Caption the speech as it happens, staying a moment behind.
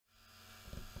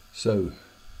So,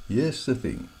 here's the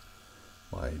thing.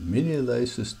 My mini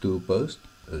Lathe toolpost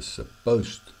is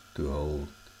supposed to hold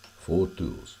 4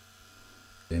 tools.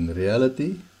 In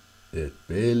reality, it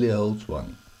barely holds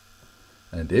one.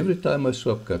 And every time I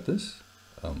swap cutters,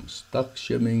 I'm stuck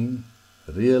shimming,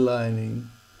 realigning,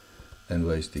 and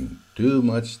wasting too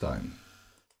much time.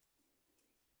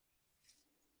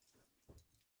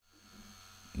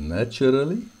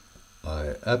 Naturally,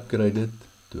 I upgraded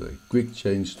to a quick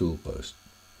change toolpost,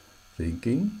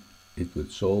 thinking it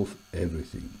would solve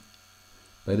everything.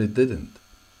 But it didn't.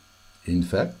 In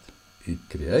fact, it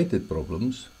created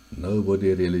problems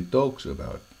nobody really talks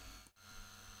about.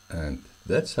 And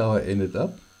that's how I ended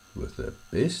up with the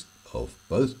best of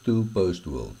both toolpost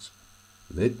worlds.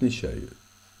 Let me show you.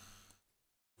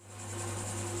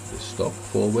 The stock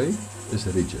 4-way is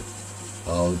rigid,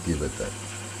 I'll give it that.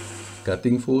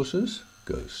 Cutting forces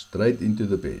go straight into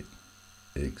the bed,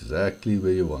 exactly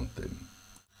where you want them.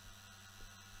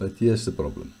 But here's the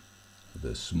problem.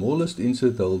 The smallest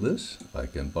insert holders I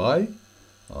can buy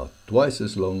are twice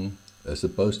as long as the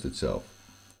post itself.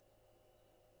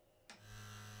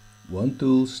 One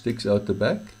tool sticks out the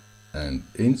back and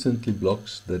instantly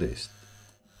blocks the rest.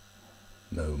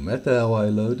 No matter how I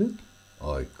load it,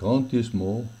 I can't use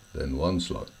more than one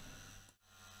slot.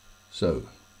 So,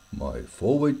 my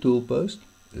 4-way toolpost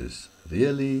is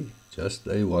really just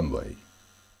a 1-way.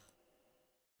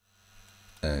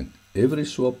 And every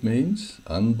swap means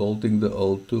unbolting the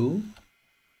old tool,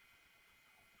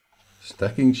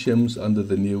 stacking shims under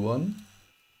the new one,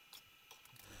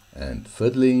 and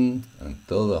fiddling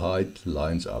until the height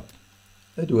lines up.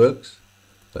 It works,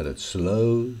 but it's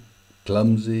slow,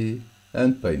 clumsy,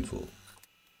 and painful.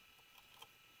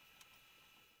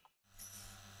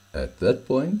 At that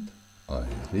point, I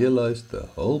realized the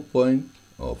whole point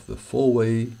of the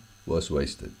 4-way was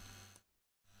wasted.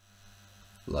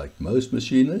 Like most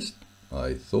machinists,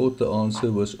 I thought the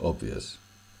answer was obvious: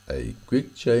 a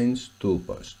quick change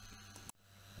toolpost.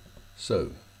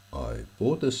 So, I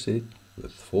bought a set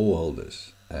with 4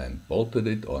 holders and bolted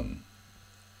it on.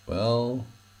 Well,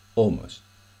 almost.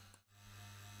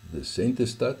 The center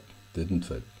stud didn't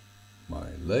fit. My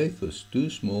lathe was too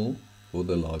small for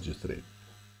the larger thread.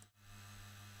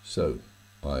 So,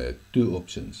 I had 2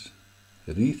 options: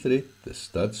 rethread the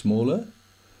stud smaller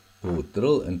or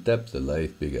drill and tap the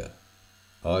lathe bigger.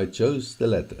 I chose the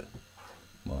latter,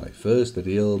 my first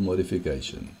real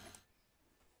modification.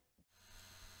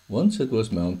 Once it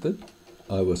was mounted,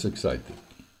 I was excited.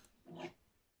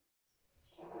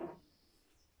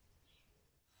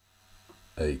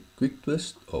 A quick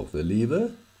twist of the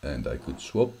lever and I could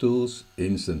swap tools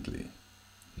instantly.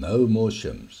 No more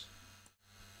shims.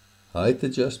 Height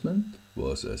adjustment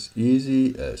was as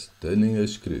easy as turning a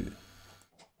screw.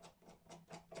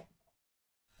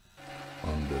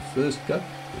 On the first cut,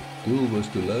 the tool was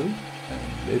too low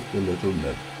and left a little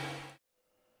nip.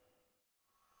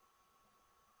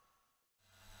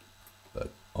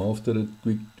 But after a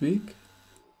quick tweak,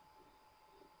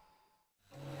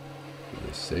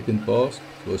 the second pass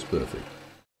was perfect.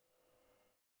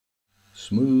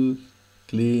 Smooth,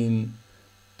 clean,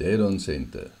 dead on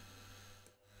center.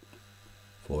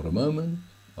 For a moment,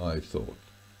 I thought,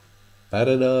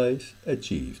 paradise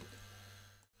achieved.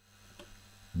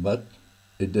 But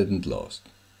it didn't last.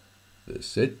 The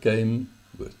set came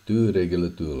with 2 regular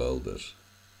tool holders.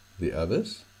 The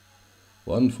others,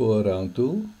 one for a round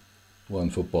tool, one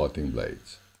for parting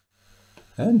blades.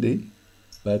 Handy,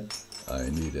 but I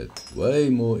needed way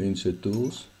more insert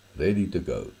tools ready to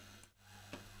go.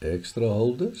 Extra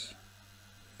holders?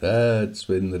 That's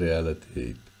when reality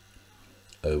hit.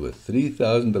 Over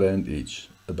 3,000 Rand each,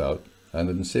 about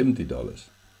 $170.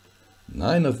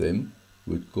 9 of them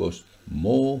would cost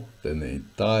more than the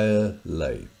entire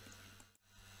lathe.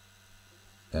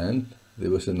 And there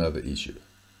was another issue.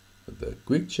 The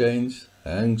quick change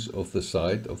hangs off the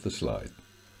side of the slide,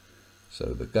 so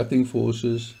the cutting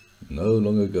forces no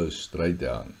longer go straight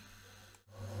down.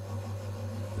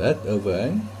 That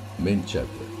overhang meant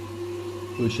chatter.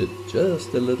 Push it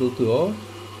just a little too hard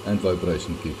and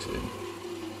vibration kicks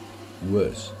in.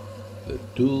 Worse, the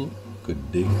tool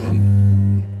could dig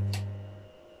in.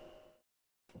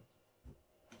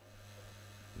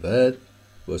 That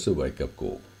was a wake-up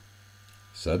call.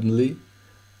 Suddenly,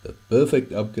 the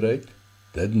perfect upgrade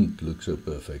didn't look so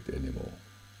perfect anymore.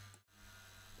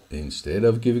 Instead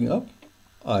of giving up,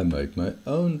 I made my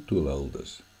own tool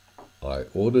holders. I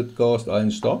ordered cast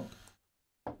iron stock,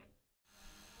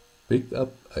 picked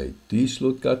up a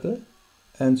T-slot cutter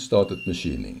and started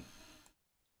machining.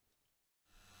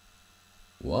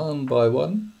 One by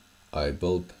one, I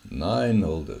built 9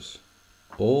 holders,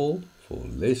 all for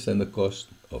less than the cost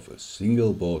of a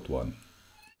single bought one.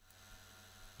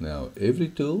 Now every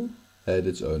tool had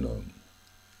its own home,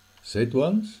 set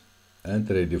once and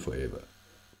ready forever.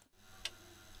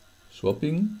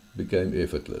 Swapping became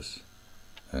effortless,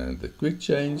 and the quick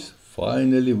change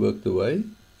finally worked the way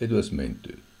it was meant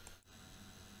to.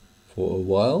 For a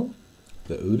while,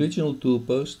 the original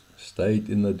toolpost stayed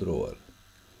in the drawer.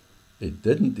 It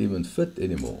didn't even fit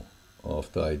anymore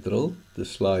after I drilled the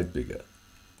slide bigger.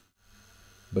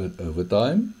 But over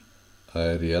time,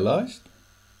 I realized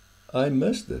I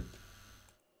missed it.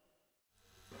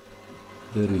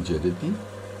 The rigidity,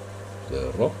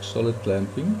 the rock-solid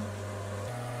clamping,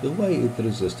 the way it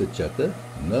resisted chatter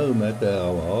no matter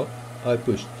how hard I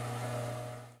pushed.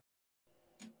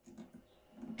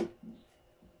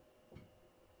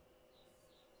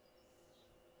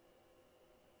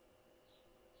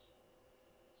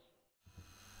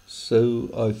 So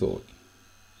I thought,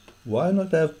 why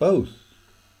not have both?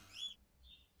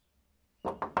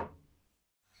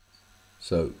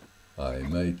 So I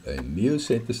made a new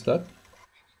center stud.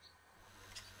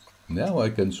 Now I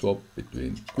can swap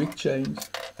between quick change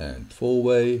and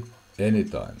 4-way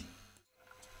anytime.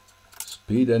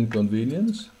 Speed and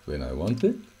convenience when I want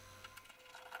it.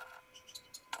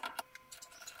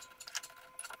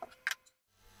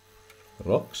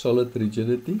 Rock solid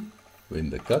rigidity when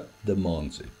the cut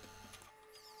demands it.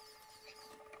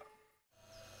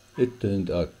 It turned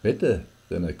out better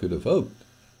than I could have hoped.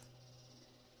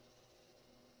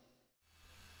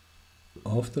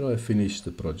 After I finished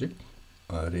the project,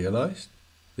 I realized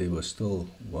there was still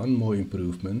one more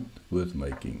improvement worth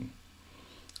making.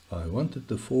 I wanted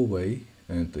the 4-way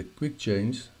and the quick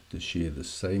change to share the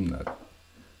same nut.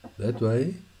 That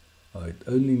way, I'd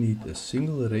only need a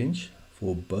single wrench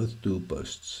for both tool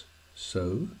posts.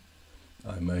 So,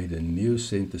 I made a new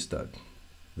center stud,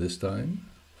 this time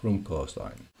from cast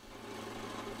iron.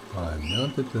 I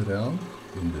mounted the round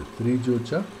in the 3-jaw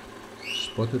chuck,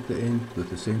 spotted the end with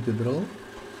the center drill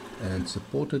and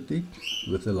supported it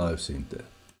with a live center.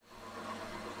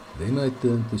 Then I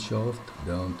turned the shaft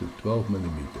down to 12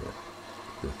 mm,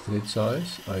 the thread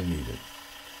size I needed,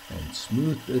 and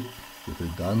smoothed it with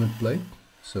a diamond plate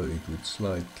so it would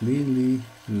slide cleanly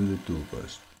through the tool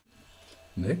post.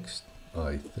 Next,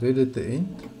 I threaded the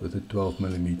end with a 12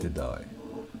 mm die.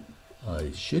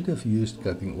 I should have used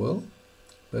cutting oil,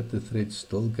 but the thread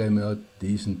still came out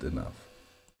decent enough.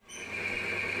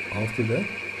 After that,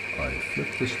 I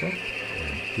flipped the stock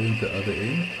and turned the other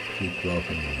end to 12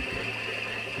 mm,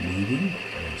 leaving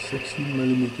a 16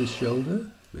 mm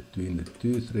shoulder between the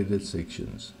two threaded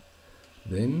sections.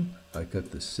 Then I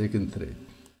cut the second thread.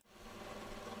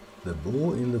 The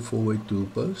bore in the 4-way tool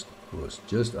post was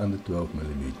just under 12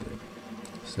 mm,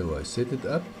 so I set it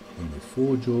up in the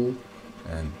 4-jaw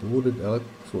and bored it out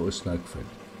for a snug fit.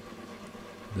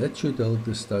 That should hold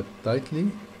the stud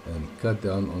tightly and cut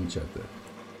down on chatter.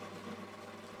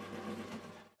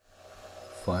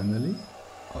 Finally,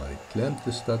 I clamped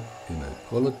the stud in a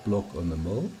collet block on the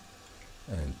mill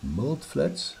and milled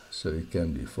flats so it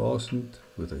can be fastened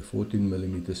with a 14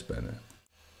 mm spanner.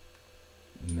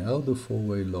 Now the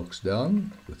 4-way locks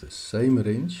down with the same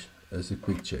wrench as the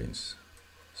quick change.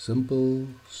 Simple,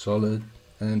 solid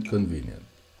and convenient.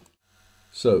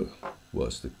 So,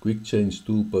 was the quick change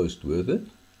tool post worth it?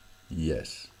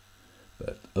 Yes,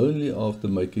 but only after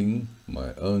making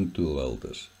my own tool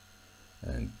holders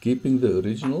and keeping the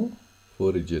original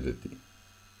for rigidity.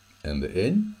 In the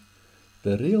end,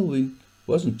 the real win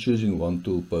wasn't choosing one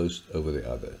tool post over the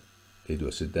other. It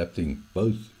was adapting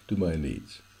both to my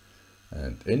needs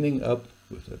and ending up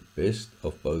with the best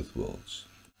of both worlds.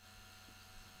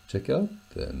 Check out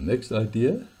the next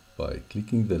idea by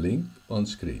clicking the link on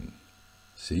screen.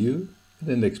 See you in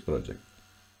the next project.